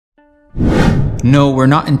No, we're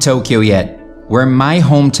not in Tokyo yet. We're in my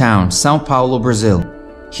hometown, Sao Paulo, Brazil.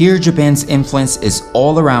 Here, Japan's influence is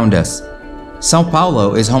all around us. Sao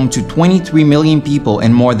Paulo is home to 23 million people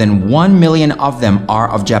and more than 1 million of them are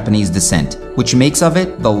of Japanese descent, which makes of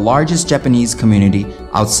it the largest Japanese community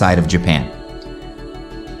outside of Japan.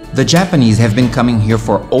 The Japanese have been coming here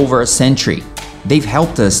for over a century. They've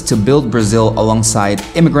helped us to build Brazil alongside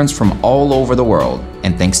immigrants from all over the world.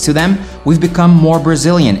 And thanks to them, we've become more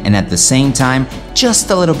Brazilian and at the same time, just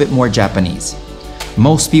a little bit more Japanese.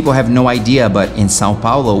 Most people have no idea, but in Sao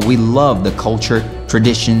Paulo, we love the culture,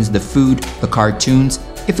 traditions, the food, the cartoons.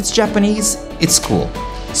 If it's Japanese, it's cool.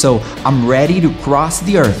 So I'm ready to cross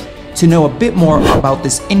the earth to know a bit more about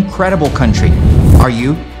this incredible country. Are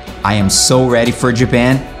you? I am so ready for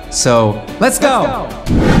Japan. So let's go!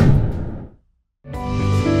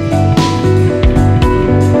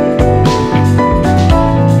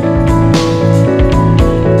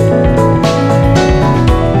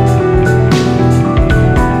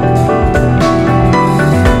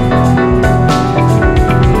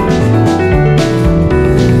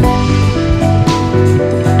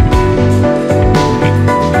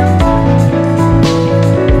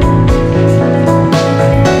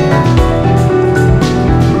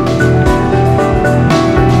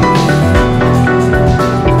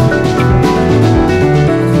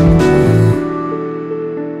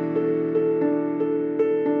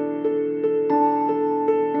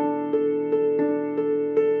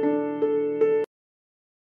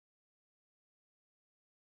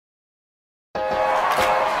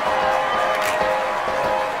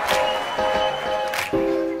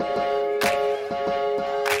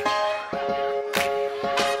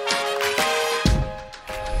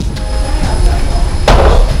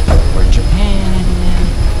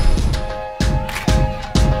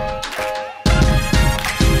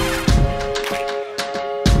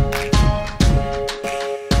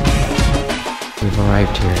 We've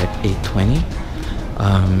arrived here at 8:20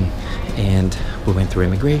 and we went through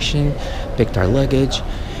immigration, picked our luggage,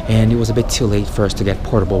 and it was a bit too late for us to get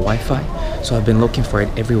portable Wi-Fi, so I've been looking for it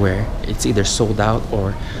everywhere. It's either sold out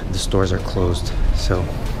or the stores are closed. So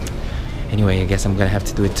anyway, I guess I'm gonna have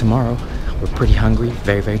to do it tomorrow. We're pretty hungry,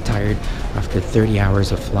 very tired after 30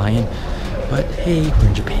 hours of flying, but hey, we're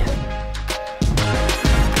in Japan.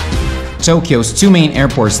 Tokyo's two main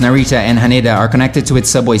airports, Narita and Haneda, are connected to its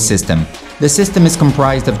subway system. The system is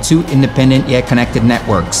comprised of two independent yet connected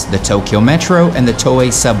networks, the Tokyo Metro and the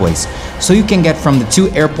Toei subways, so you can get from the two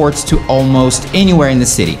airports to almost anywhere in the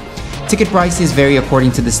city. Ticket prices vary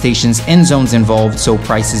according to the stations and zones involved, so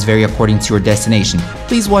prices vary according to your destination.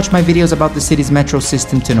 Please watch my videos about the city's metro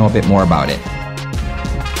system to know a bit more about it.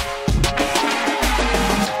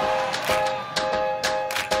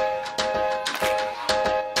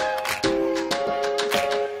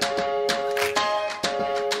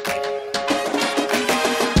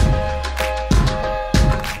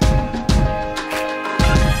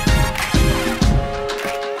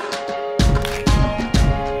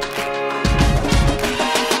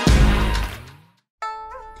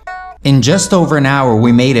 In just over an hour,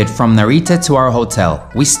 we made it from Narita to our hotel.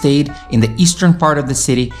 We stayed in the eastern part of the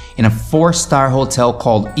city in a 4-star hotel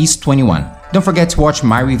called East 21. Don't forget to watch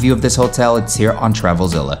my review of this hotel, it's here on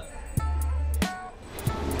Travelzilla.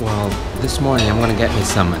 Well, this morning I'm gonna get me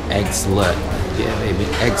some egg slut. Yeah, baby,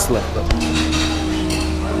 egg slut.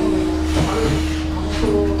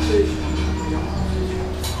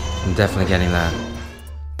 I'm definitely getting that.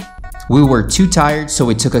 We were too tired, so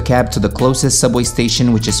we took a cab to the closest subway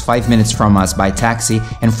station, which is 5 minutes from us by taxi,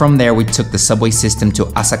 and from there we took the subway system to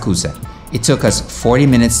Asakusa. It took us 40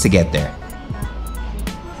 minutes to get there.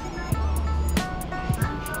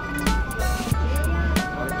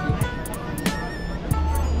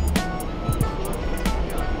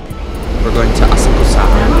 We're going to Asakusa.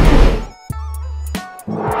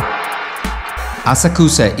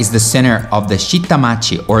 Asakusa is the center of the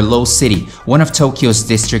Shitamachi, or Low City, one of Tokyo's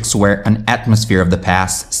districts where an atmosphere of the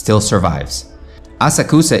past still survives.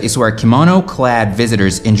 Asakusa is where kimono-clad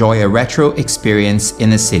visitors enjoy a retro experience in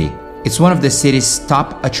the city. It's one of the city's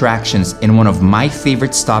top attractions and one of my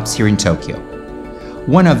favorite stops here in Tokyo.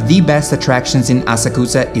 One of the best attractions in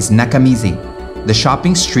Asakusa is Nakamise, the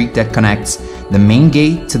shopping street that connects the main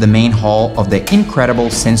gate to the main hall of the incredible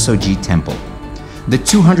Sensoji temple. The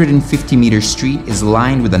 250-meter street is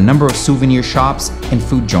lined with a number of souvenir shops and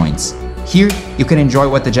food joints. Here, you can enjoy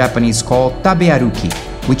what the Japanese call tabearuki,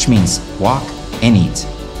 which means walk and eat.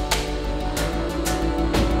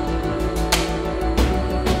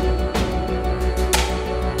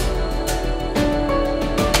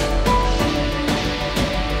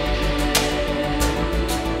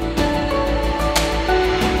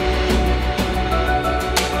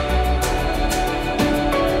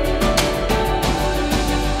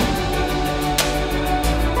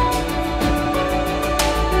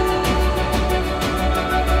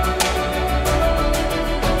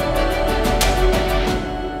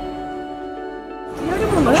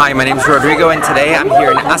 Hi, my name is Rodrigo and today I'm here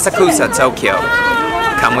in Asakusa, Tokyo.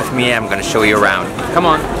 Come with me, I'm gonna show you around. Come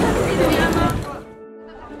on.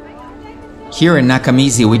 Here in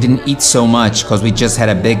Nakamise, we didn't eat so much because we just had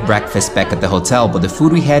a big breakfast back at the hotel, but the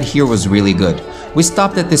food we had here was really good. We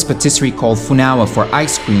stopped at this patisserie called Funawa for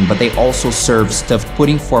ice cream, but they also serve stuffed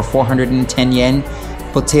pudding for 410 yen,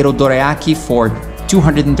 potato dorayaki for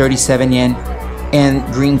 237 yen, and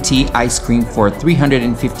green tea ice cream for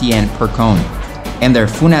 350 yen per cone. And their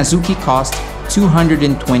funazuki cost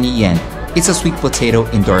 220 yen. It's a sweet potato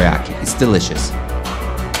in dorayaki. It's delicious.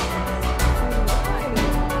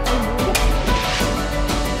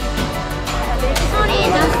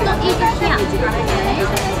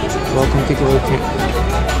 Welcome, take a look here.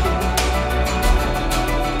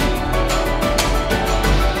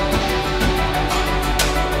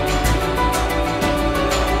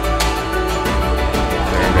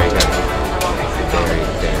 Very good.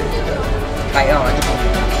 Very good.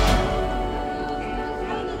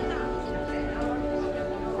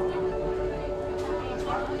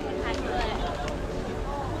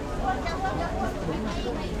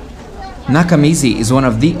 Nakamise is one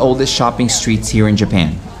of the oldest shopping streets here in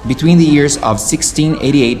Japan. Between the years of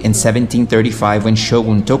 1688 and 1735, when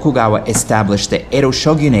Shogun Tokugawa established the Edo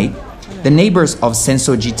shogunate, the neighbors of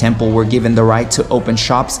Sensoji Temple were given the right to open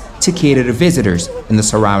shops to cater to visitors in the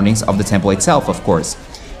surroundings of the temple itself, of course.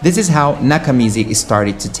 This is how Nakamise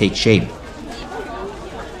started to take shape.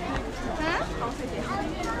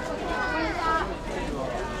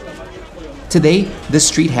 Today, the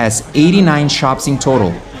street has 89 shops in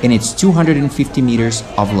total, and it's 250 meters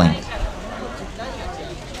of length.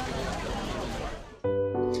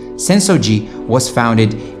 Sensoji was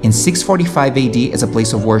founded in 645 AD as a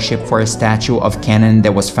place of worship for a statue of Kannon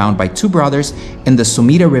that was found by two brothers in the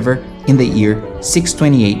Sumida River in the year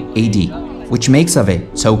 628 AD, which makes of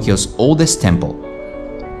it Tokyo's oldest temple.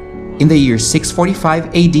 In the year 645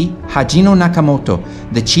 AD, Hajino Nakamoto,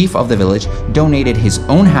 the chief of the village, donated his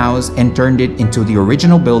own house and turned it into the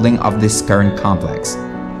original building of this current complex.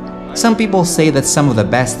 Some people say that some of the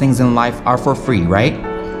best things in life are for free, right?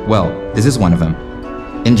 Well, this is one of them.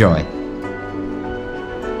 Enjoy!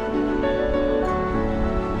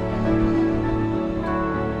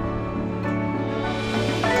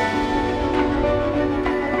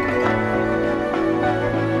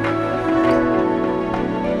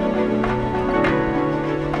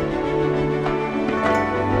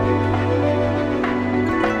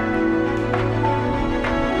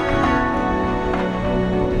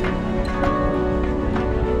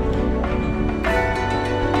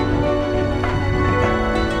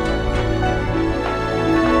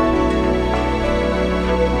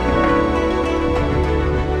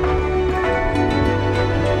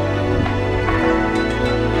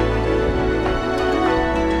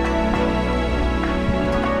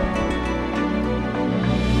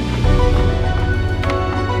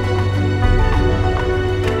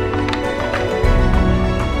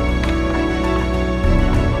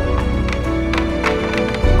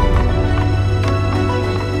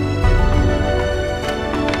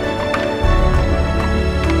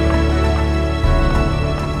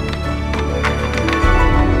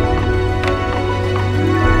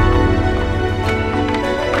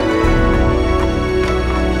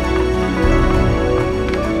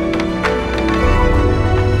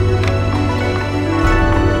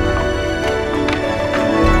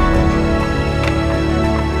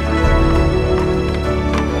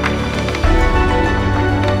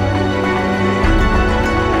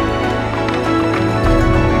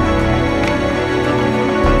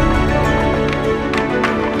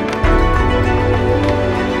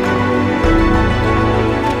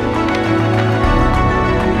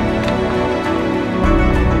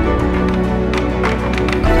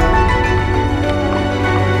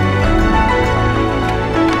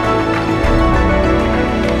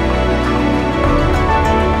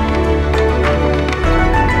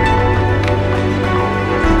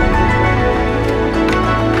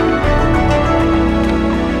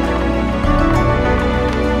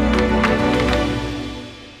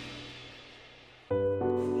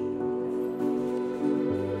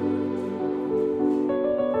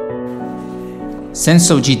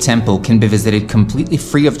 Sensoji Temple can be visited completely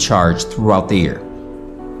free of charge throughout the year.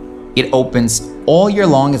 It opens all year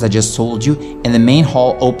long, as I just told you, and the main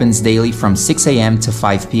hall opens daily from 6 AM to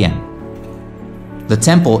 5 PM. The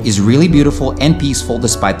temple is really beautiful and peaceful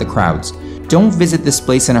despite the crowds. Don't visit this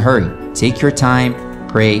place in a hurry. Take your time,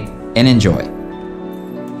 pray, and enjoy.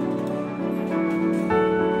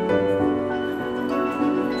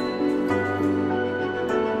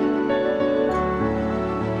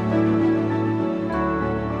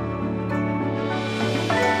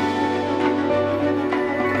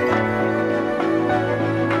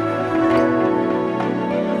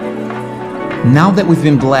 Now that we've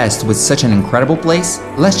been blessed with such an incredible place,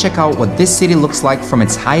 let's check out what this city looks like from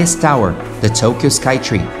its highest tower, the Tokyo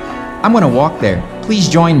Skytree. I'm gonna walk there. Please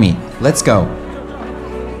join me. Let's go.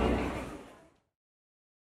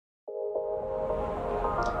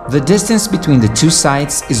 The distance between the two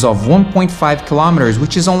sites is of 1.5 kilometers,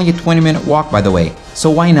 which is only a 20-minute walk, by the way. So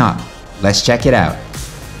why not? Let's check it out.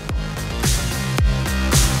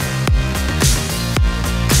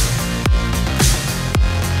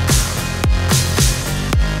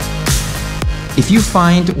 If you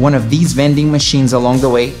find one of these vending machines along the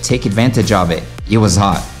way, take advantage of it. It was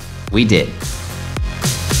hot. We did.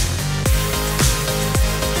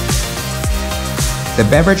 The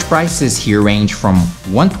beverage prices here range from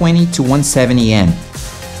 120 to 170 yen,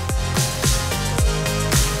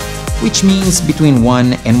 which means between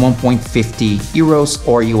 1 and 1.50 euros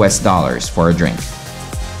or US dollars for a drink.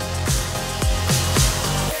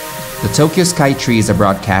 The Tokyo Skytree is a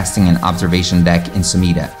broadcasting and observation deck in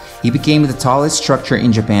Sumida. It became the tallest structure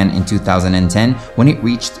in Japan in 2010 when it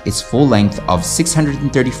reached its full length of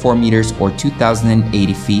 634 meters or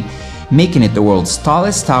 2,080 feet, making it the world's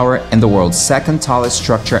tallest tower and the world's second tallest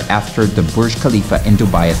structure after the Burj Khalifa in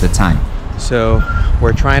Dubai at the time. So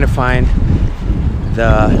we're trying to find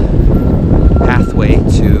the pathway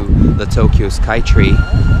to the Tokyo Skytree,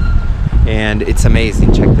 and it's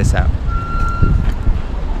amazing. Check this out.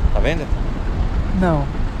 Tá vendo? Não.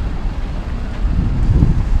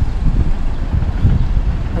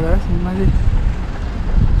 Agora sim, mas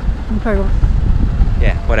não pega.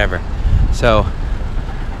 Yeah, whatever. So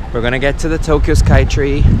we're gonna get to the Tokyo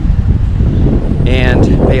Skytree and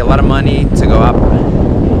pay a lot of money to go up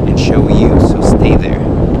and show you, so stay there.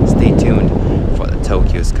 Stay tuned for the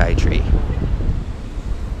Tokyo Skytree.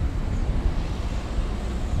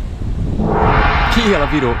 Ih, ela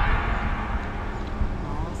virou.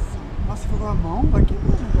 Nossa, ficou a mão aqui.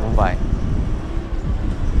 Não vai.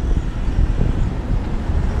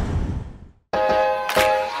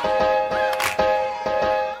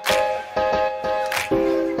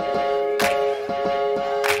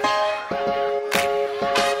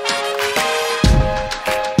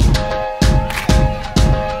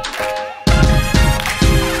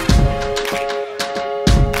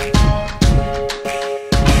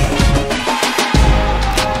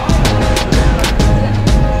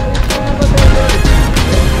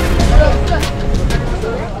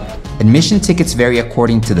 Admission tickets vary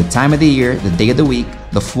according to the time of the year, the day of the week,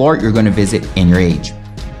 the floor you're going to visit, and your age.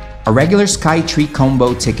 A regular Skytree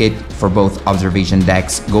combo ticket for both observation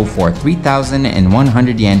decks go for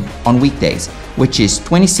 3,100 yen on weekdays, which is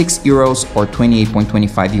 26 euros or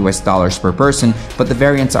 28.25 US dollars per person, but the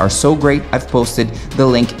variants are so great I've posted the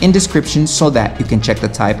link in description so that you can check the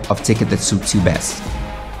type of ticket that suits you best.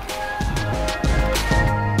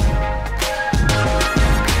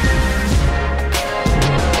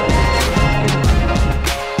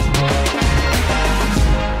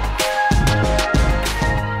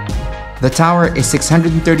 The tower is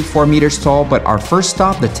 634 meters tall, but our first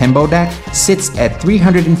stop, the Tembo Deck, sits at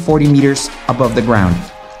 340 meters above the ground.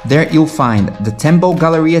 There you'll find the Tembo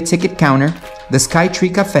Galleria ticket counter, the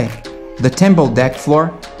Skytree Café, the Tembo Deck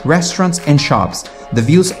floor, restaurants and shops. The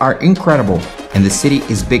views are incredible, and the city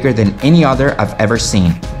is bigger than any other I've ever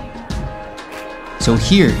seen. So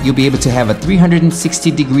here, you'll be able to have a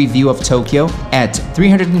 360-degree view of Tokyo at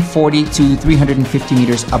 340 to 350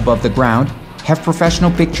 meters above the ground, have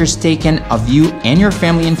professional pictures taken of you and your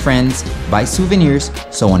family and friends, buy souvenirs,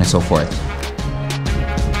 so on and so forth.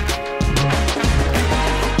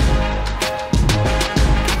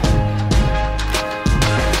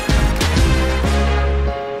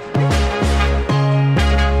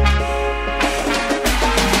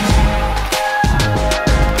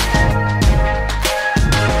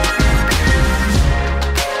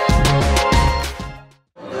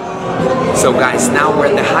 So guys, now we're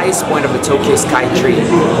at the highest point of the Tokyo Skytree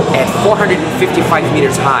at 455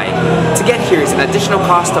 meters high. To get here is an additional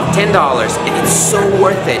cost of $10, and it's so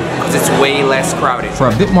worth it because it's way less crowded. For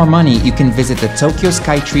a bit more money, you can visit the Tokyo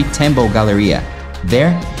Skytree Tembo Galleria.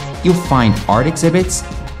 There, you'll find art exhibits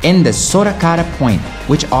and the Sorakara Point,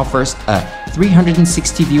 which offers a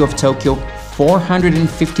 360 view of Tokyo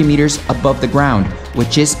 450 meters above the ground,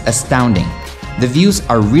 which is astounding. The views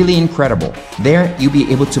are really incredible. There, you'll be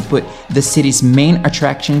able to put the city's main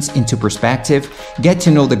attractions into perspective, get to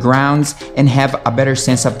know the grounds, and have a better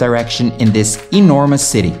sense of direction in this enormous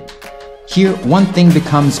city. Here, one thing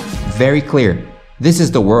becomes very clear. This is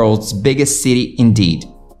the world's biggest city indeed.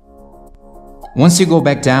 Once you go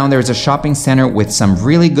back down, there's a shopping center with some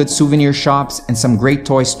really good souvenir shops and some great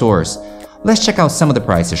toy stores. Let's check out some of the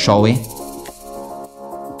prices, shall we?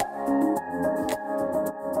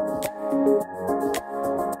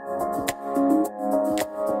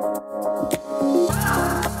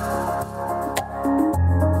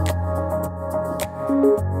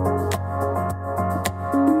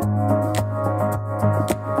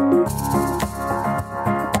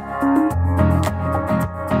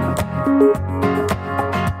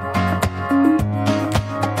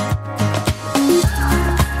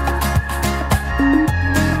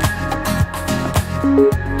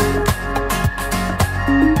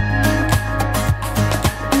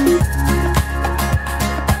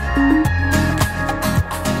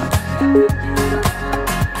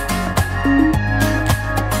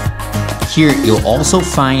 Here you'll also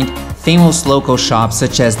find famous local shops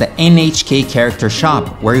such as the NHK Character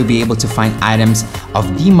Shop, where you'll be able to find items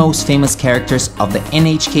of the most famous characters of the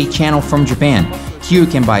NHK channel from Japan. Here you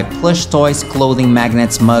can buy plush toys, clothing,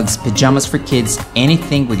 magnets, mugs, pajamas for kids,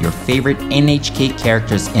 anything with your favorite NHK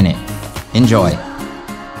characters in it. Enjoy!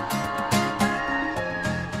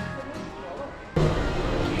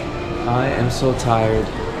 I am so tired.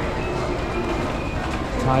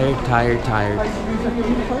 Tired.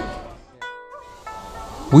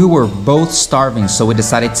 We were both starving, so we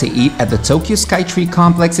decided to eat at the Tokyo Skytree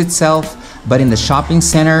complex itself, but in the shopping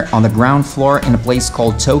center on the ground floor in a place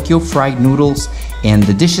called Tokyo Fried Noodles, and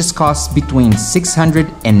the dishes cost between 600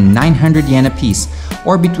 and 900 yen a piece,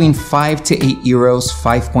 or between 5 to 8 euros,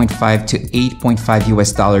 5.5 to 8.5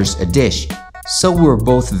 US dollars a dish. So we were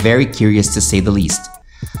both very curious to say the least.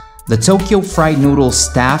 The Tokyo Fried Noodles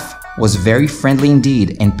staff was very friendly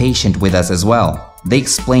indeed and patient with us as well. They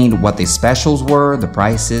explained what the specials were, the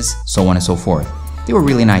prices, so on and so forth. They were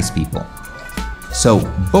really nice people. So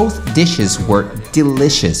both dishes were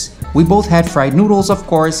delicious. We both had fried noodles, of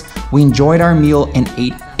course. We enjoyed our meal and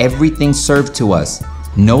ate everything served to us.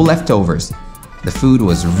 No leftovers. The food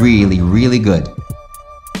was really, really good.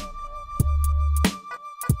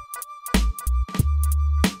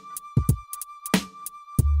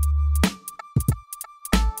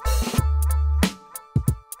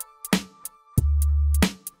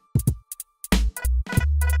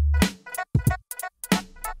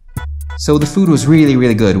 So the food was really,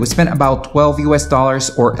 really good. We spent about 12 US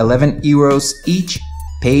dollars or 11 euros each,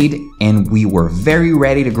 paid, and we were very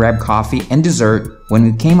ready to grab coffee and dessert when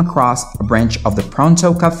we came across a branch of the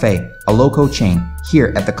Pronto Café, a local chain,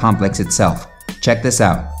 here at the complex itself. Check this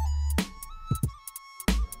out.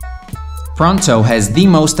 Pronto has the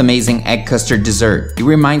most amazing egg custard dessert. It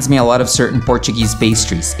reminds me a lot of certain Portuguese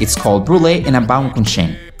pastries. It's called brulee in a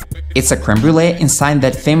baumkuchen. It's a creme brulee inside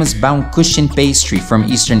that famous baumkuchen pastry from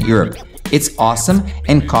Eastern Europe. It's awesome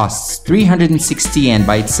and costs 360 yen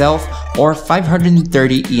by itself or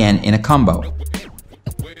 530 yen in a combo.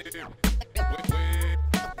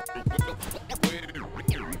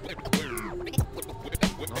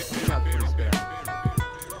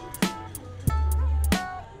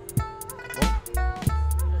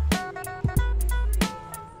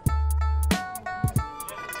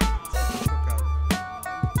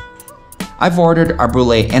 I've ordered a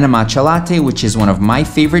brulee and a matcha latte, which is one of my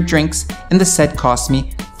favorite drinks, and the set cost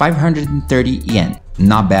me 530 yen.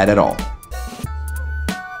 Not bad at all.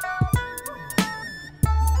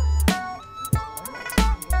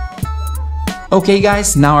 Okay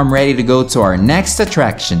guys, now I'm ready to go to our next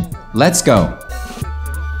attraction. Let's go!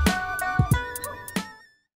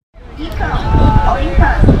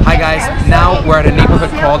 Hi guys, now we're at a neighborhood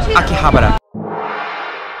called Akihabara.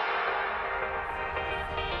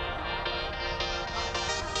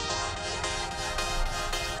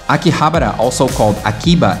 Akihabara, also called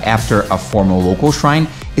Akiba after a former local shrine,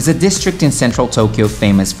 is a district in central Tokyo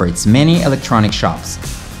famous for its many electronic shops.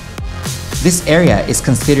 This area is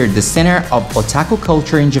considered the center of otaku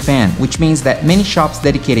culture in Japan, which means that many shops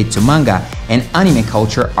dedicated to manga and anime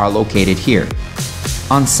culture are located here.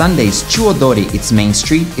 On Sundays, Chuodori, its main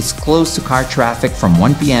street, is closed to car traffic from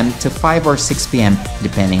 1 p.m. to 5 or 6 p.m.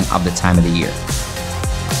 depending on the time of the year.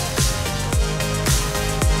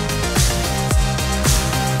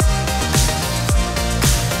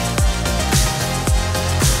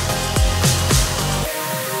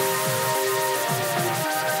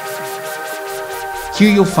 Here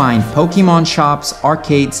you'll find Pokemon shops,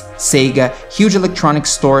 arcades, Sega, huge electronics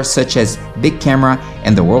stores such as Big Camera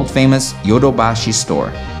and the world-famous Yodobashi store.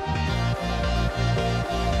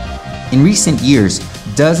 In recent years,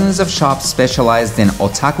 dozens of shops specialized in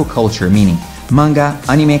otaku culture, meaning manga,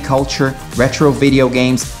 anime culture, retro video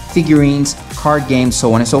games, figurines, card games,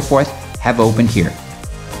 so on and so forth, have opened here.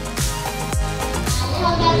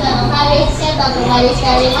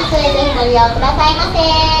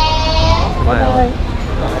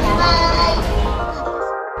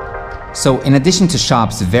 So in addition to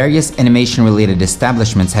shops, various animation-related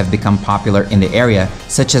establishments have become popular in the area,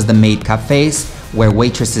 such as the maid cafes, where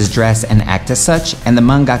waitresses dress and act as such, and the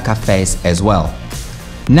manga cafes as well.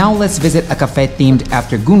 Now let's visit a cafe themed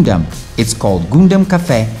after Gundam. It's called Gundam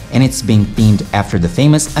Café, and it's being themed after the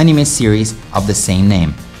famous anime series of the same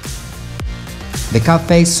name. The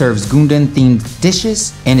cafe serves Gundam-themed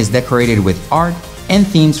dishes and is decorated with art and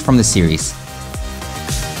themes from the series.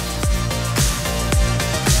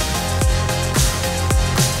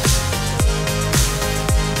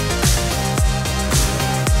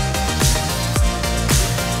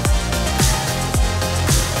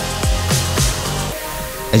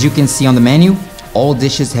 As you can see on the menu, all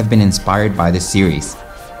dishes have been inspired by the series.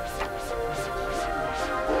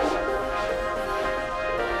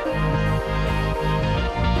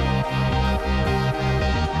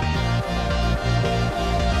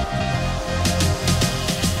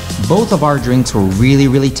 Both of our drinks were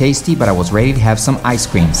really tasty, but I was ready to have some ice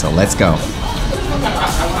cream, so let's go.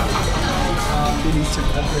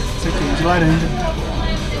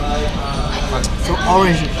 So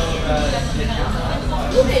orange.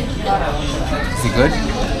 Is it good?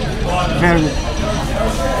 Very good.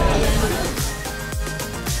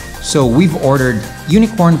 So we've ordered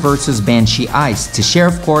Unicorn versus Banshee Ice to share,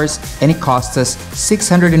 of course, and it cost us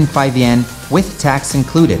 605 yen with tax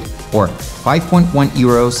included, or 5.1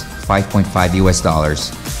 euros, 5.5 US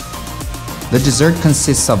dollars. The dessert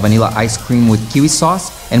consists of vanilla ice cream with kiwi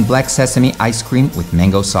sauce and black sesame ice cream with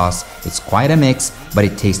mango sauce. It's quite a mix, but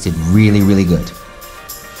it tasted really good.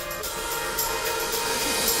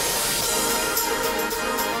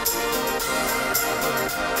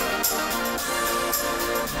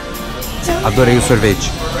 Adorei o sorvete.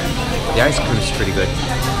 The ice cream is pretty good.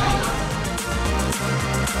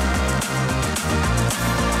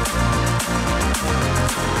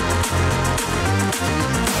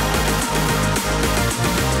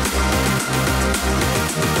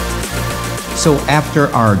 So after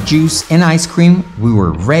our juice and ice cream, we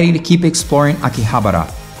were ready to keep exploring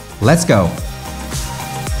Akihabara. Let's go!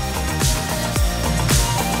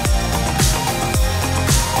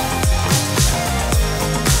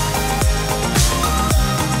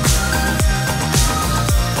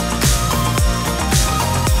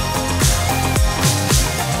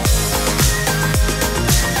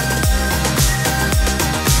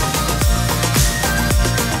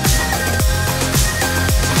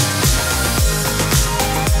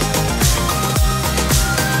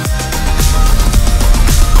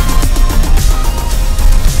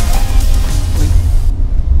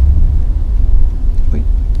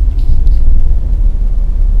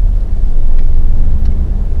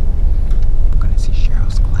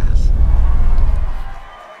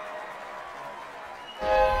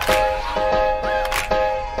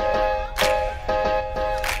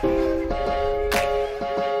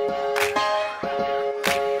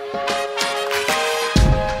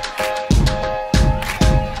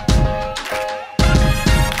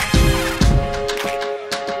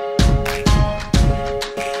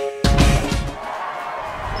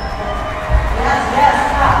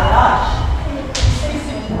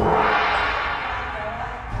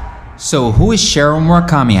 So who is Sheryl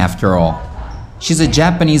Murakami after all? She's a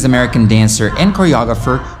Japanese-American dancer and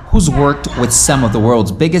choreographer who's worked with some of the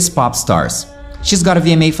world's biggest pop stars. She's got a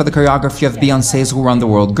VMA for the choreography of Beyoncé's Who Run the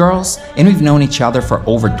World Girls, and we've known each other for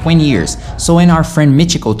over 20 years, so when our friend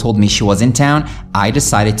Michiko told me she was in town, I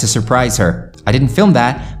decided to surprise her. I didn't film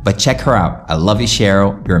that, but check her out. I love you,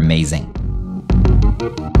 Sheryl, you're amazing.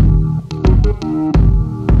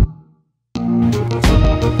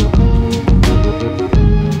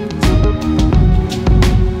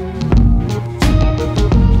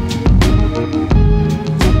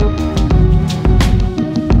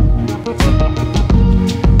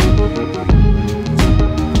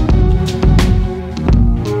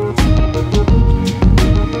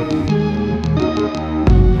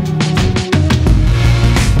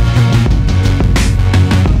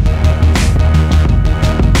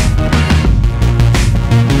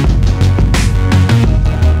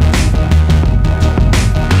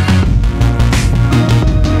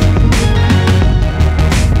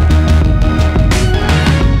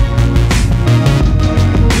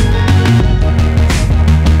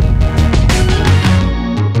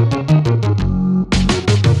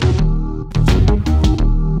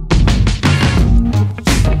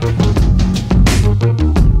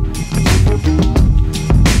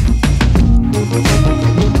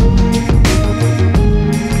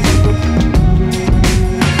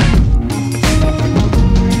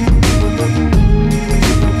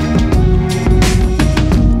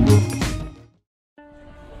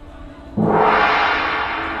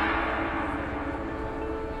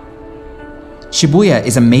 Shibuya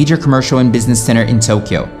is a major commercial and business center in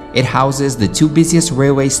Tokyo. It houses the two busiest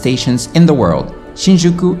railway stations in the world,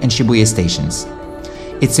 Shinjuku and Shibuya stations.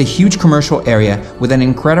 It's a huge commercial area with an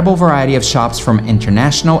incredible variety of shops from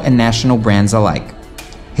international and national brands alike.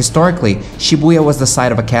 Historically, Shibuya was the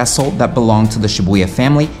site of a castle that belonged to the Shibuya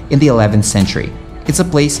family in the 11th century. It's a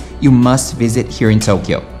place you must visit here in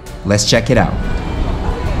Tokyo. Let's check it out.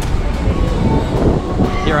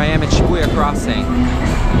 Here I am at Shibuya Crossing.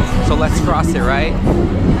 So let's cross it, right?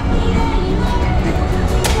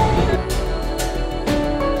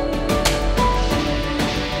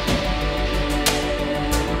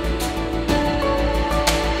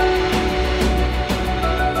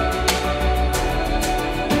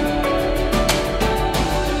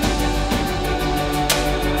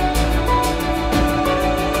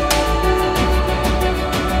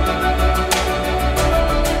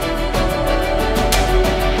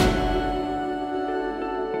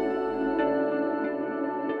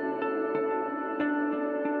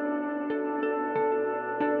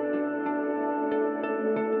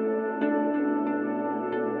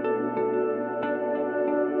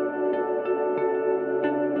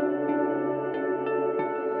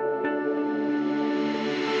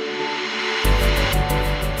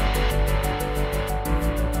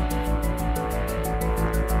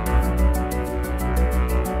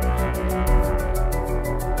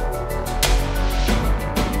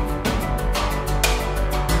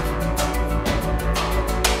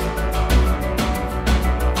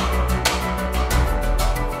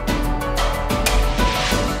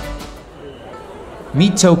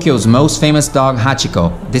 Meet Tokyo's most famous dog,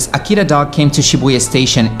 Hachiko. This Akita dog came to Shibuya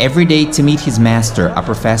Station every day to meet his master, a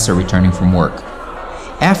professor returning from work.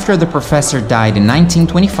 After the professor died in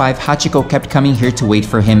 1925, Hachiko kept coming here to wait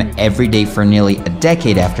for him every day for nearly a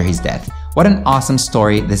decade after his death. What an awesome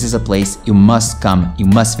story. This is a place you must come, you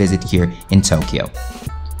must visit here in Tokyo.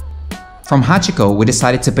 From Hachiko, we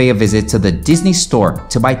decided to pay a visit to the Disney store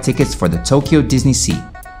to buy tickets for the Tokyo Disney Sea.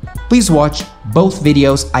 Please watch both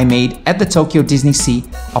videos I made at the Tokyo Disney Sea,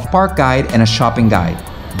 a park guide and a shopping guide.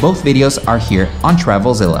 Both videos are here on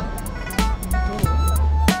Travelzilla.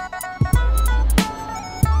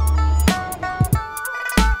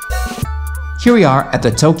 Here we are at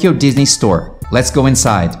the Tokyo Disney store. Let's go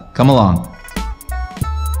inside. Come along.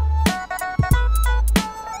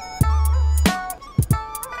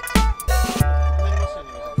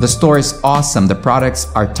 The store is awesome, the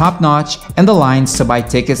products are top-notch, and the lines to buy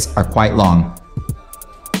tickets are quite long.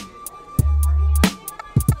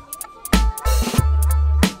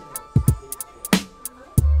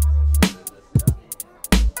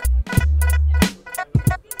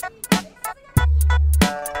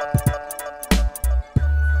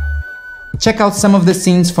 Check out some of the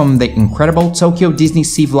scenes from the incredible Tokyo Disney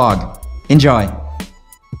Sea vlog. Enjoy!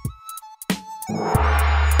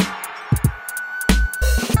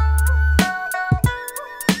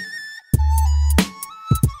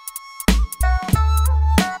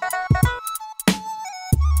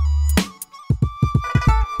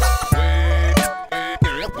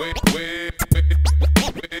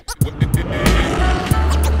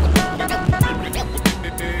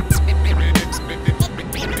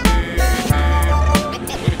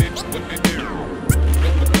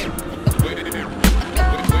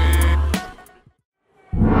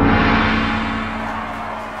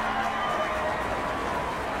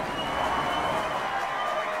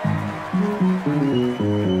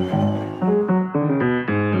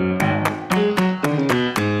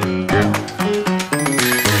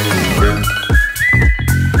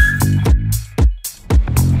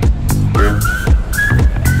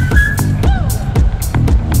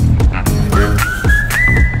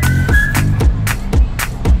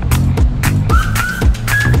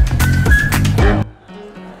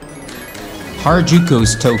 Harajuku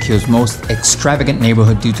is Tokyo's most extravagant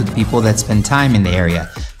neighborhood due to the people that spend time in the area.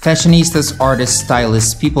 Fashionistas, artists,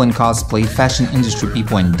 stylists, people in cosplay, fashion industry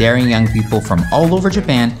people, and daring young people from all over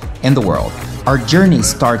Japan and the world. Our journey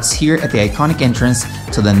starts here at the iconic entrance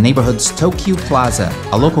to the neighborhood's Tokyo Plaza,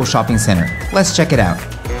 a local shopping center. Let's check it out.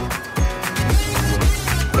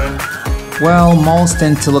 Well, malls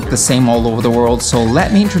tend to look the same all over the world, so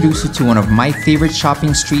let me introduce you to one of my favorite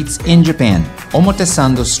shopping streets in Japan,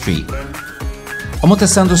 Omotesando Street.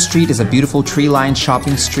 Omotesando Street is a beautiful tree-lined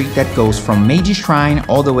shopping street that goes from Meiji Shrine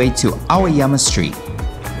all the way to Aoyama Street.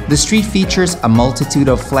 The street features a multitude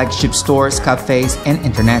of flagship stores, cafes, and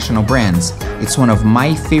international brands. It's one of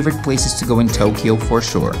my favorite places to go in Tokyo for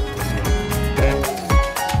sure.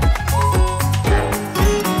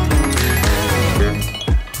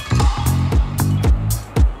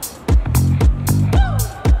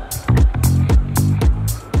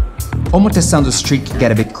 Omotesando Street can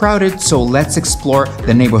get a bit crowded, so let's explore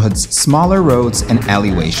the neighborhood's smaller roads and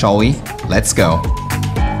alleyways, shall we? Let's go!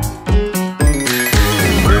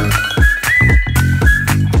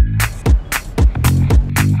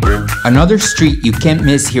 Another street you can't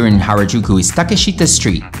miss here in Harajuku is Takeshita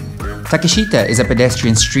Street. Takeshita is a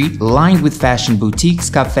pedestrian street lined with fashion boutiques,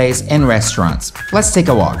 cafes, and restaurants. Let's take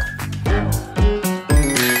a walk.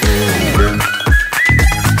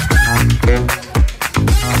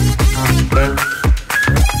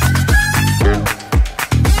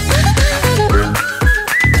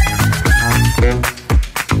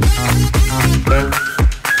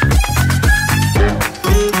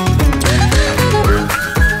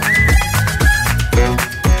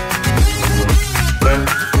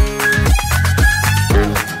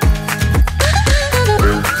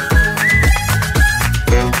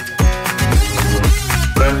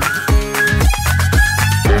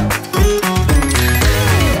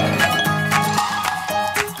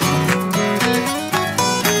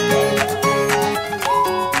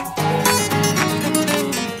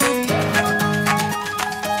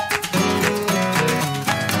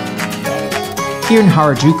 Here in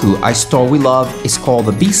Harajuku, a store we love is called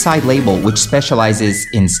the B-Side Label, which specializes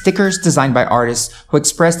in stickers designed by artists who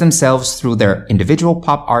express themselves through their individual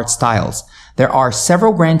pop art styles. There are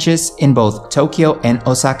several branches in both Tokyo and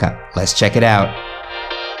Osaka. Let's check it out.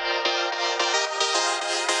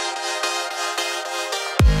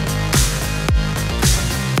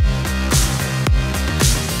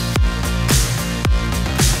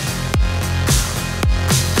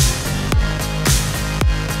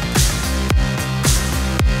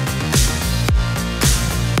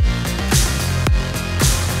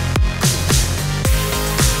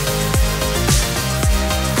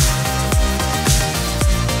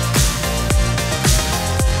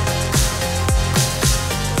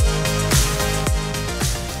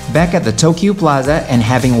 Back at the Tokyo Plaza and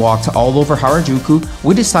having walked all over Harajuku,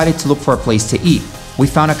 we decided to look for a place to eat. We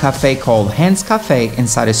found a cafe called Hands Cafe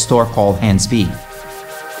inside a store called Hands Beef.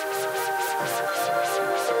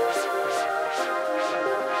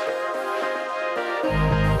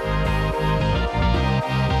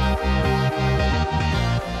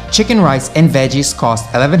 Chicken rice and veggies cost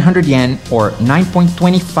 1100 yen or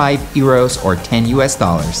 9.25 euros or 10 US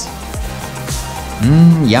dollars.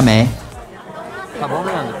 Yummy.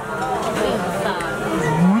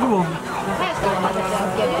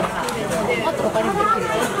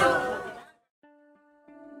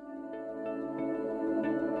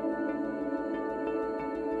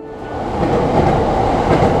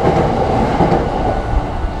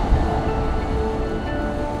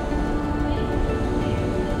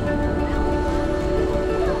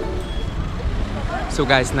 So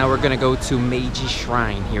guys, now we're gonna go to Meiji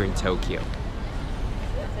Shrine here in Tokyo.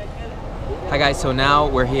 Hi guys, so now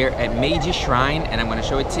we're here at Meiji Shrine and I'm gonna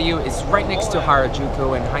show it to you. It's right next to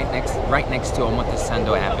Harajuku and right next to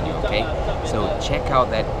Omotesando Avenue, okay? So check out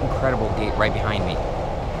that incredible gate right behind me.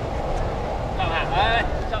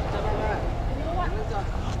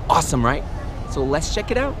 Awesome, right? So let's check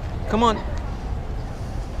it out. Come on.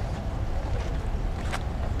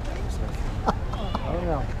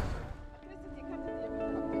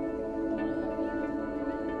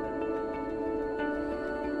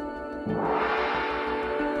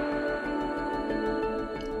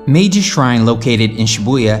 Meiji Shrine, located in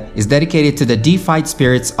Shibuya, is dedicated to the deified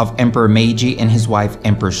spirits of Emperor Meiji and his wife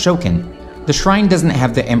Empress Shokin. The shrine doesn't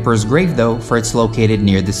have the emperor's grave though, for it's located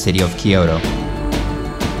near the city of Kyoto.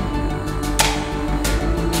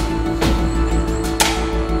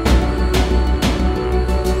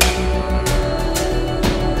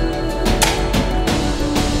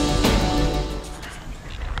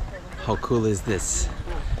 How cool is this?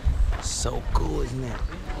 So cool, isn't it?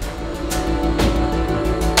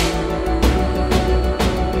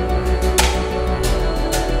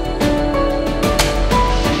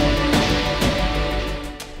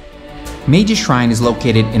 Meiji Shrine is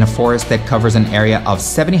located in a forest that covers an area of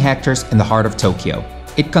 70 hectares in the heart of Tokyo.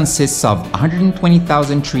 It consists of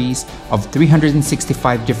 120,000 trees of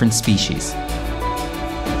 365 different species.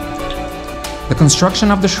 The construction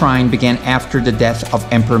of the shrine began after the death of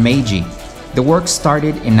Emperor Meiji. The work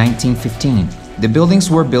started in 1915. The buildings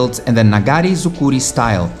were built in the Nagari-zukuri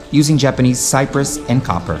style, using Japanese cypress and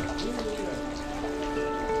copper.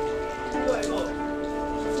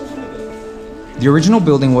 The original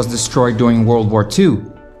building was destroyed during World War II,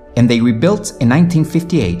 and they rebuilt in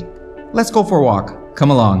 1958. Let's go for a walk. Come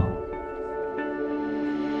along.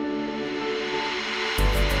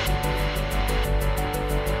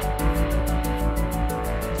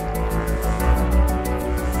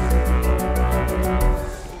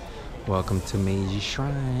 Welcome to Meiji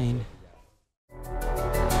Shrine.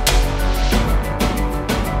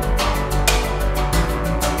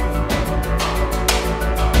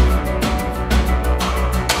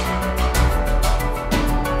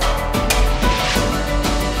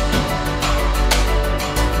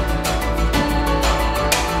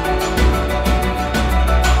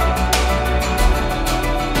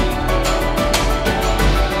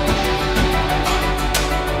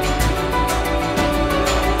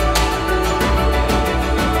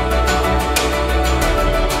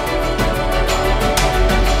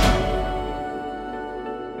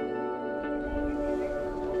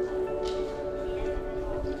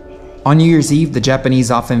 On New Year's Eve, the Japanese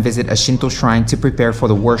often visit a Shinto shrine to prepare for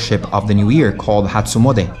the worship of the new year called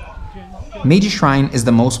Hatsumode. Meiji Shrine is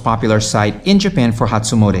the most popular site in Japan for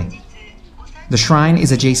Hatsumode. The shrine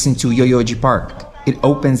is adjacent to Yoyogi Park. It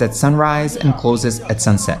opens at sunrise and closes at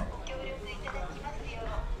sunset.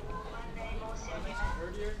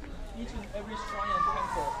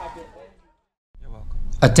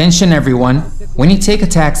 Attention everyone! When you take a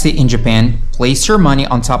taxi in Japan, place your money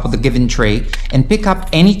on top of the given tray and pick up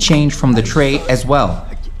any change from the tray as well,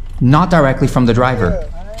 not directly from the driver.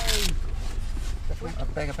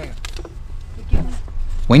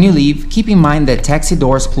 When you leave, keep in mind that taxi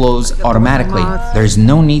doors close automatically. There's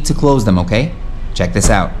no need to close them, okay? Check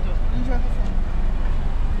this out.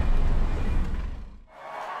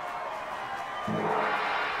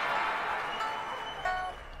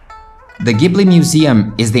 The Ghibli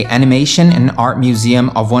Museum is the animation and art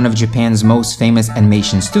museum of one of Japan's most famous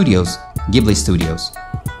animation studios, Ghibli Studios.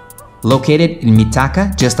 Located in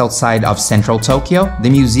Mitaka, just outside of central Tokyo, the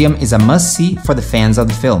museum is a must-see for the fans of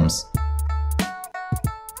the films.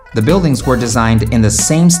 The buildings were designed in the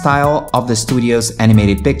same style of the studio's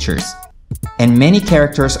animated pictures, and many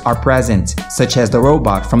characters are present, such as the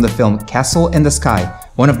robot from the film Castle in the Sky,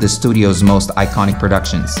 one of the studio's most iconic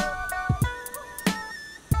productions.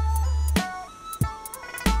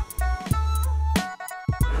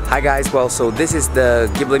 Hi guys, well, so this is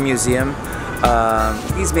the Ghibli Museum.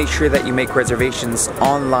 Please make sure that you make reservations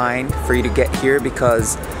online for you to get here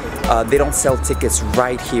because they don't sell tickets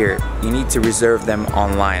right here. You need to reserve them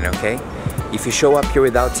online, okay? If you show up here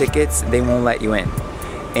without tickets, they won't let you in.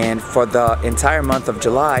 And for the entire month of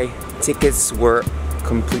July, tickets were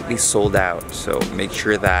completely sold out. So make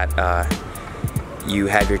sure that you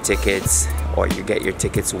have your tickets or you get your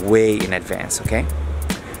tickets way in advance, okay?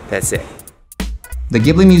 That's it. The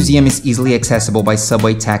Ghibli Museum is easily accessible by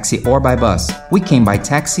subway, taxi, or by bus. We came by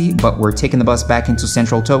taxi, but we're taking the bus back into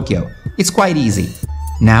central Tokyo. It's quite easy.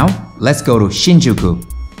 Now, let's go to Shinjuku.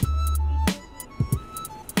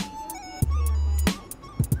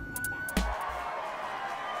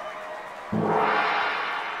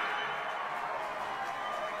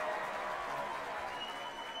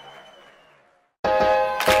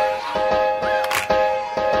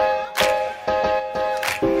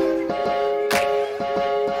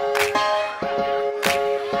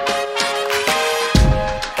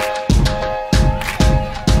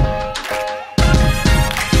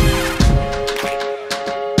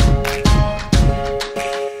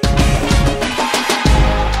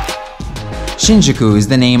 Shinjuku is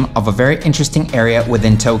the name of a very interesting area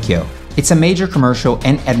within Tokyo. It's a major commercial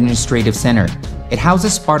and administrative center. It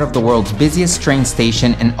houses part of the world's busiest train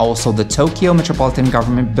station and also the Tokyo Metropolitan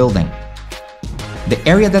Government Building. The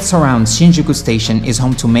area that surrounds Shinjuku Station is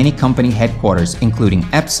home to many company headquarters, including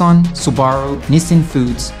Epson, Subaru, Nissin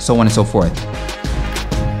Foods, so on and so forth.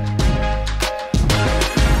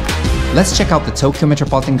 Let's check out the Tokyo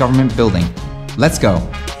Metropolitan Government Building. Let's go!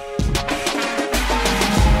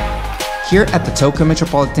 Here at the Tokyo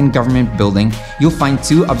Metropolitan Government Building, you'll find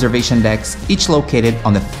 2 observation decks, each located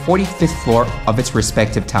on the 45th floor of its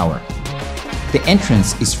respective tower. The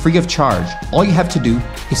entrance is free of charge. All you have to do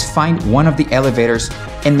is find one of the elevators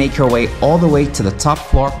and make your way all the way to the top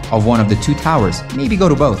floor of one of the 2 towers, maybe go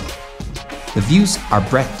to both. The views are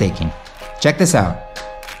breathtaking. Check this out.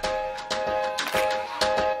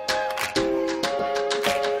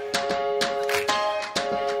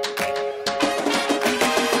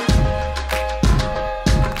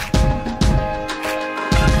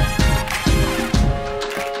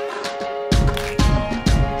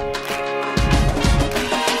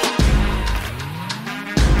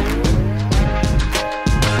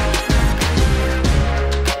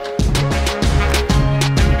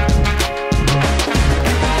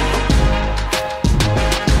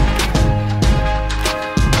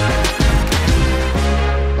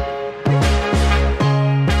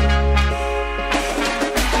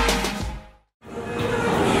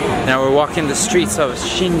 Now we're walking the streets of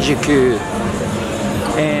Shinjuku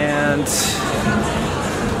and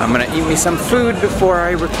I'm gonna eat me some food before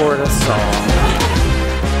I record a song.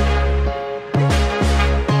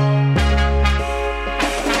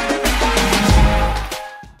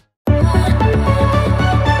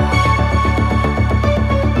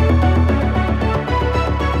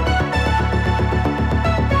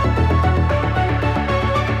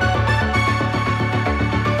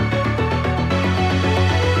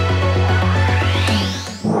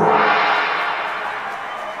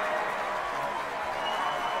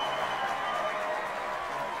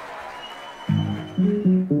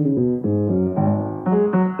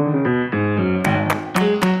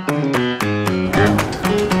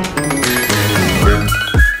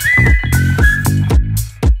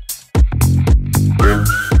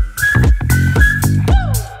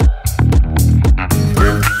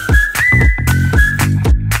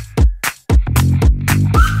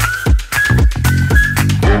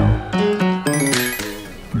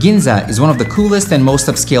 Ginza is one of the coolest and most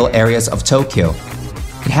upscale areas of Tokyo.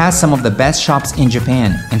 It has some of the best shops in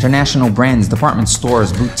Japan, international brands, department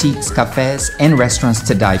stores, boutiques, cafes, and restaurants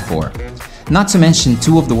to die for. Not to mention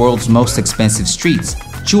 2 of the world's most expensive streets,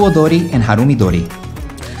 Chuodori and Harumidori.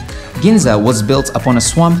 Ginza was built upon a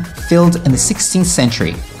swamp filled in the 16th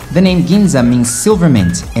century. The name Ginza means silver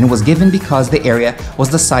mint and was given because the area was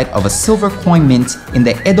the site of a silver coin mint in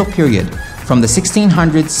the Edo period, from the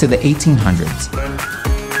 1600s to the 1800s.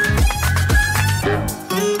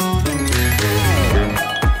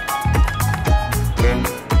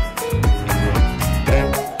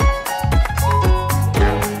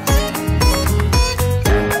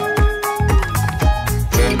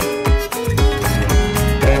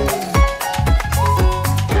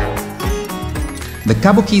 The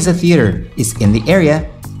Kabukiza Theater is in the area.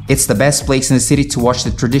 It's the best place in the city to watch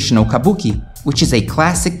the traditional kabuki, which is a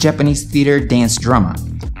classic Japanese theater dance drama.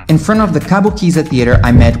 In front of the Kabukiza Theater,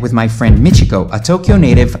 I met with my friend Michiko, a Tokyo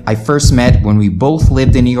native I first met when we both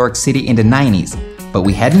lived in New York City in the 90s, but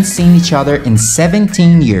we hadn't seen each other in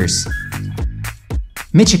 17 years.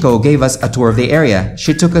 Michiko gave us a tour of the area.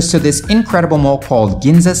 She took us to this incredible mall called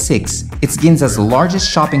Ginza 6. It's Ginza's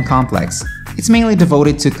largest shopping complex. It's mainly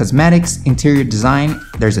devoted to cosmetics, interior design,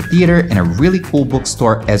 there's a theater, and a really cool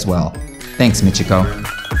bookstore as well. Thanks, Michiko.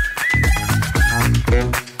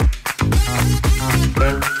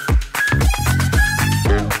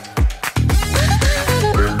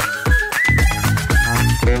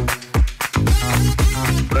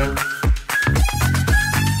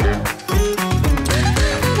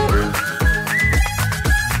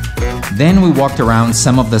 Then we walked around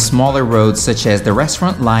some of the smaller roads such as the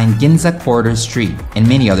restaurant line Ginza Corridor Street and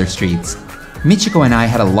many other streets. Michiko and I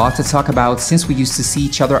had a lot to talk about since we used to see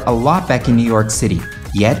each other a lot back in New York City.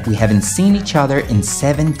 Yet we haven't seen each other in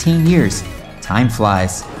 17 years. Time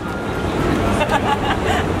flies.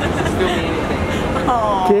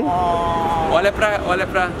 Okay. Olha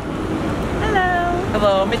pra. Hello.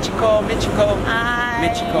 Hello, Michiko. Hi.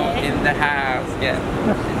 Michiko in the house. Yeah.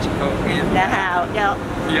 Michiko in The house. Yep.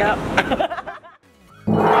 Yep.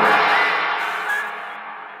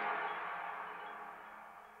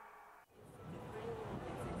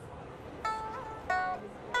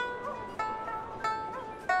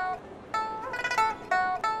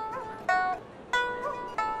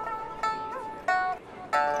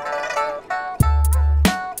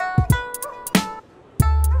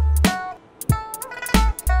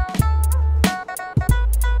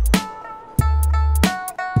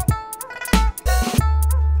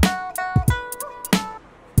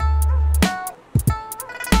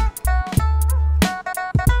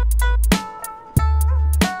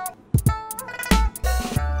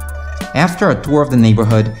 After a tour of the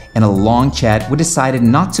neighborhood and a long chat, we decided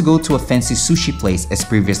not to go to a fancy sushi place as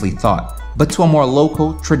previously thought, but to a more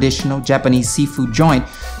local, traditional Japanese seafood joint,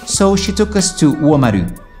 so she took us to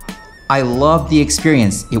Uomaru. I loved the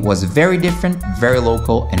experience. It was very different, very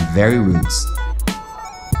local, and very roots.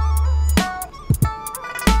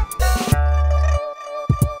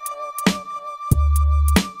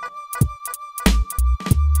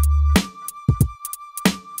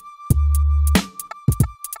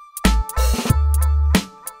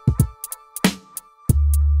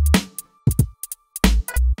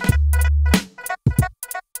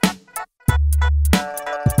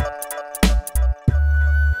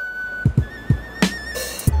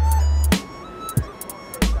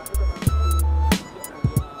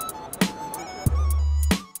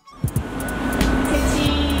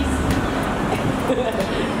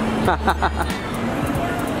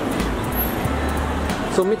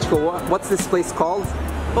 So Michiko, what's this place called?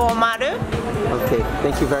 Uomaru. Okay,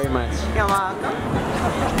 thank you very much. You're welcome.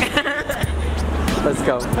 Let's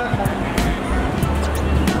go.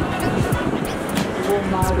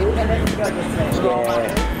 Uomaru. And then go this way. Uomaru.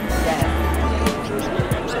 Yeah.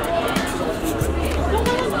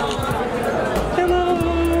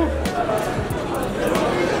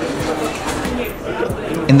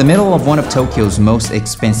 In the middle of one of Tokyo's most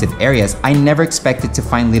expensive areas, I never expected to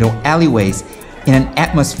find little alleyways in an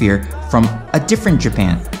atmosphere from a different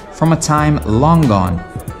Japan, from a time long gone,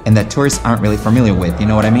 and that tourists aren't really familiar with, you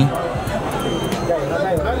know what I mean?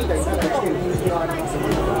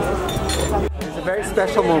 It's a very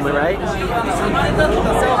special moment, right? So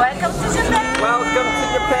welcome to Japan. Welcome to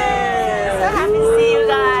Japan! So happy to see you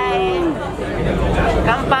guys.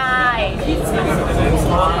 Kanpai. This is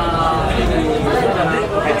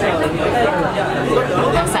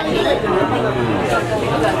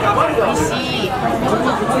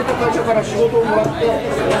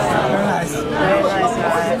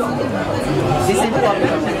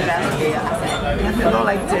I don't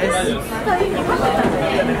like this.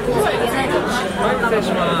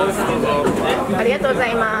 Arigatou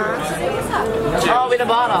gozaimasu. Oh, with a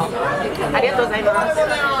bottle. Arigatou gozaimasu.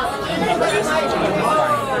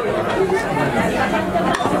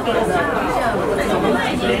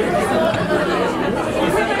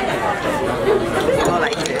 I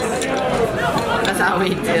like this. That's how we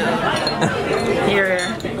do here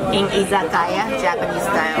in izakaya, Japanese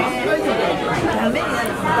style.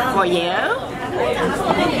 For you?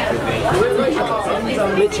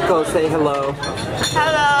 Michiko, say hello.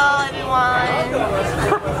 Hello, everyone.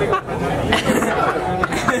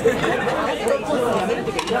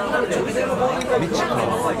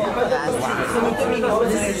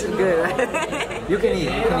 This is good. You can eat.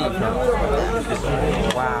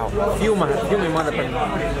 Wow. Filma e manda pra mim.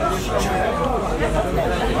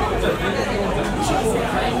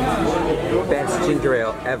 Best ginger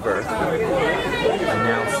ale ever. And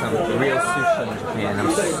now some real sushi in Japan. and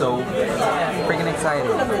I'm so freaking excited.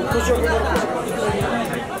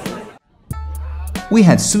 We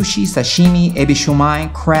had sushi, sashimi, ebi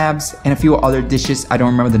shumai, crabs, and a few other dishes I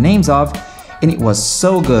don't remember the names of, and it was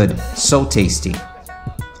so good, so tasty.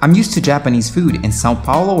 I'm used to Japanese food. In Sao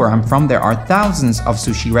Paulo, where I'm from, there are thousands of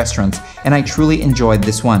sushi restaurants, and I truly enjoyed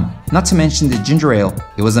this one. Not to mention the ginger ale,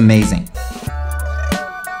 it was amazing.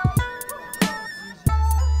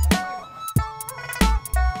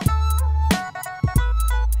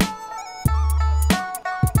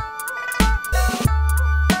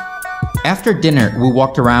 After dinner, we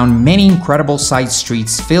walked around many incredible side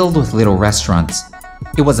streets filled with little restaurants.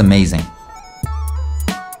 It was amazing.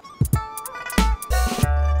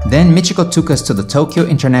 Then Michiko took us to the Tokyo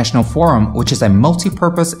International Forum, which is a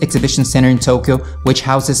multi-purpose exhibition center in Tokyo which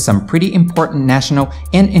houses some pretty important national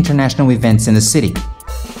and international events in the city.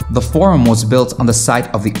 The forum was built on the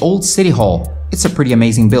site of the old City Hall. It's a pretty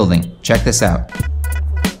amazing building. Check this out.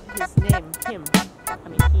 His name, him. I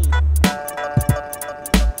mean, he.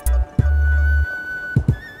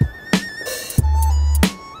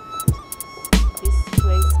 This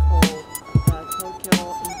place called Tokyo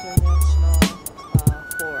International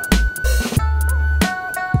Forum.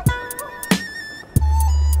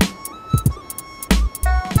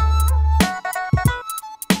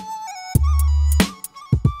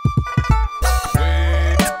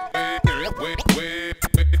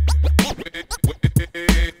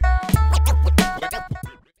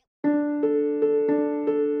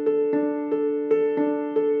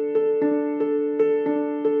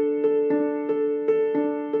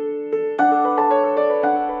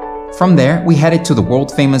 From there, we headed to the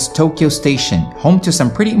world-famous Tokyo Station, home to some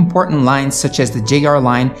pretty important lines such as the JR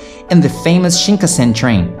line and the famous Shinkansen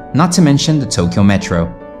train, not to mention the Tokyo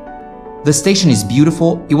Metro. The station is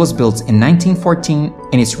beautiful, it was built in 1914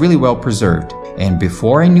 and it's really well preserved. And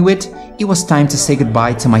before I knew it, it was time to say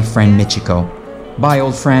goodbye to my friend Michiko. Bye,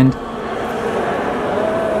 old friend. So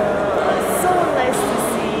nice to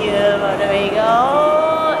see you, Rodrigo.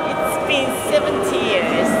 It's been 70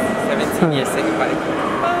 years. 17 years, say goodbye.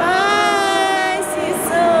 Bye. See you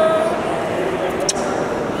soon.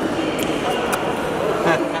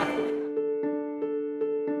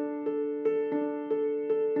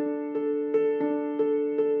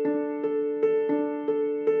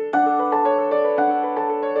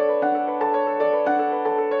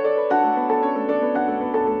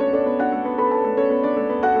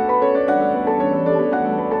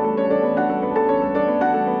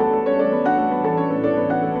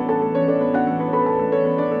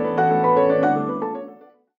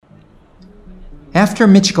 After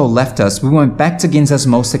Michiko left us, we went back to Ginza's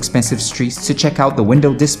most expensive streets to check out the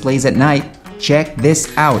window displays at night. Check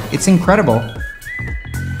this out, it's incredible.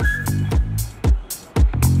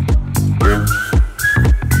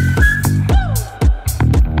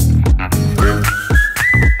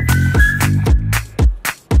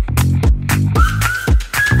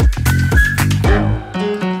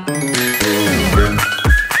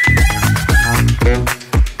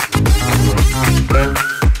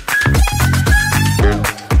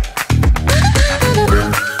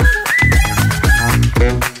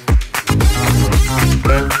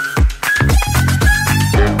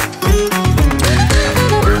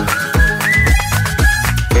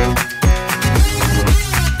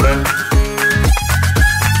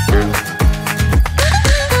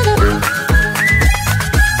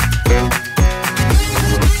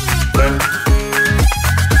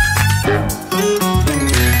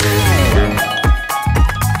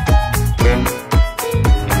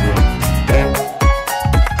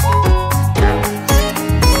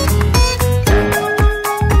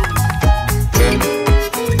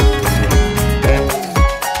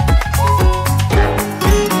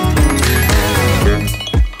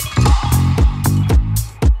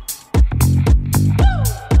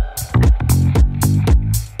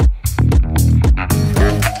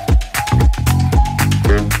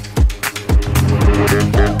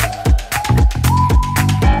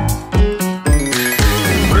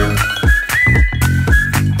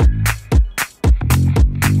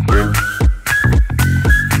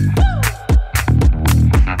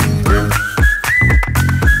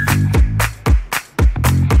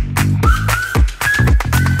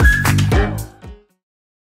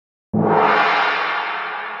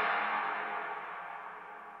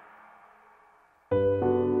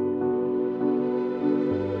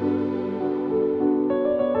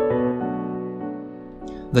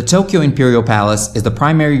 The Tokyo Imperial Palace is the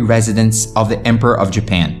primary residence of the Emperor of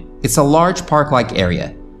Japan. It's a large park-like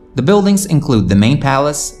area. The buildings include the main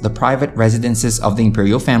palace, the private residences of the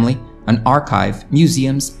imperial family, an archive,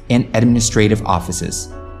 museums, and administrative offices.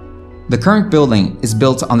 The current building is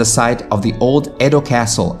built on the site of the old Edo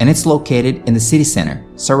Castle and it's located in the city center,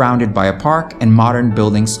 surrounded by a park and modern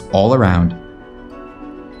buildings all around.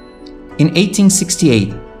 In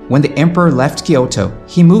 1868, when the emperor left Kyoto,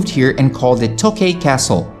 he moved here and called it Tokei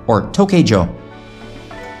Castle or Tokeijo.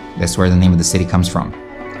 That's where the name of the city comes from.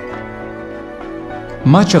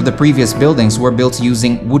 Much of the previous buildings were built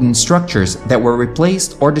using wooden structures that were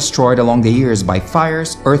replaced or destroyed along the years by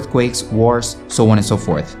fires, earthquakes, wars, so on and so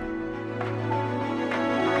forth.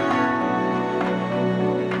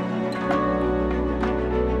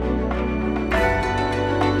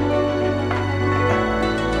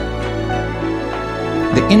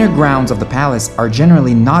 The inner grounds of the palace are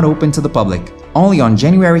generally not open to the public, only on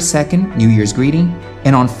January 2nd, New Year's greeting,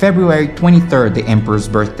 and on February 23rd, the emperor's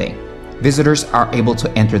birthday. Visitors are able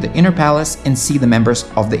to enter the inner palace and see the members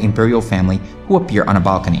of the imperial family who appear on a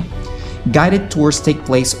balcony. Guided tours take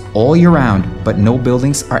place all year round, but no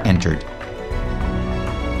buildings are entered.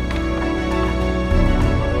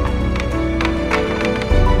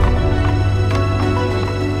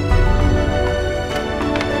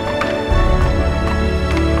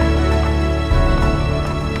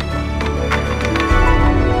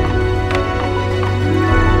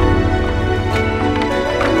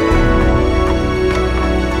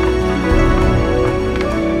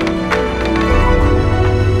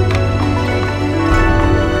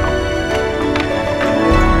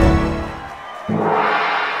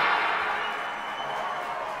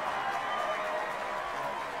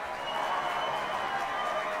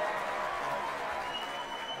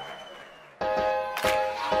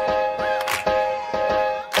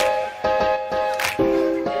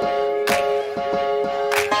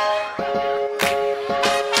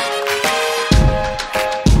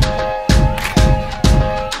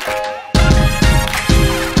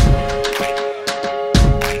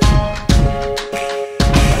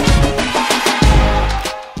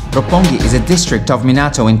 Roppongi is a district of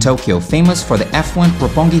Minato in Tokyo, famous for the affluent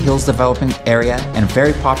Roppongi Hills development area and a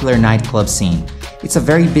very popular nightclub scene. It's a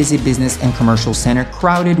very busy business and commercial center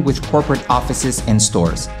crowded with corporate offices and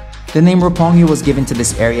stores. The name Roppongi was given to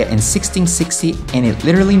this area in 1660 and it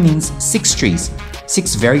literally means 6 trees.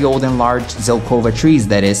 6 very old and large Zelkova trees,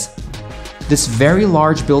 that is. This very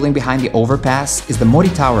large building behind the overpass is the Mori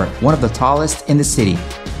Tower, one of the tallest in the city,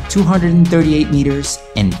 238 meters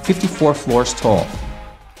and 54 floors tall.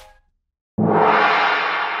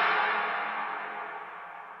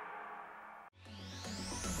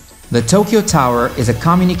 The Tokyo Tower is a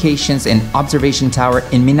communications and observation tower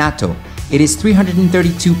in Minato. It is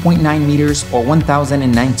 332.9 meters or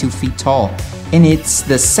 1,092 feet tall, and it's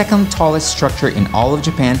the second tallest structure in all of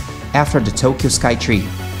Japan after the Tokyo Skytree.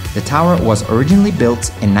 The tower was originally built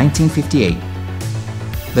in 1958.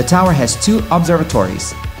 The tower has 2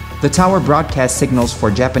 observatories. The tower broadcasts signals for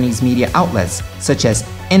Japanese media outlets such as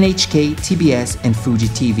NHK, TBS, and Fuji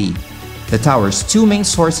TV. The tower's 2 main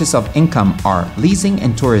sources of income are leasing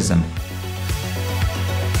and tourism.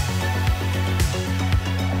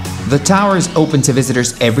 The tower is open to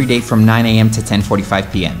visitors every day from 9 a.m. to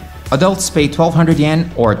 10:45 p.m. Adults pay 1,200 yen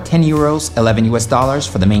or 10 euros, 11 US dollars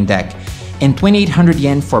for the main deck, and 2,800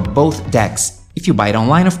 yen for both decks, if you buy it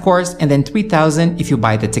online of course, and then 3,000 if you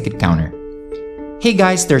buy at the ticket counter. Hey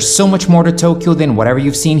guys, there's so much more to Tokyo than whatever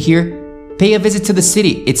you've seen here. Pay a visit to the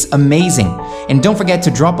city, it's amazing. And don't forget to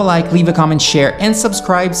drop a like, leave a comment, share, and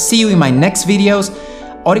subscribe. See you in my next videos.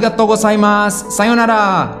 Arigatou gozaimasu.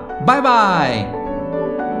 Sayonara. Bye bye.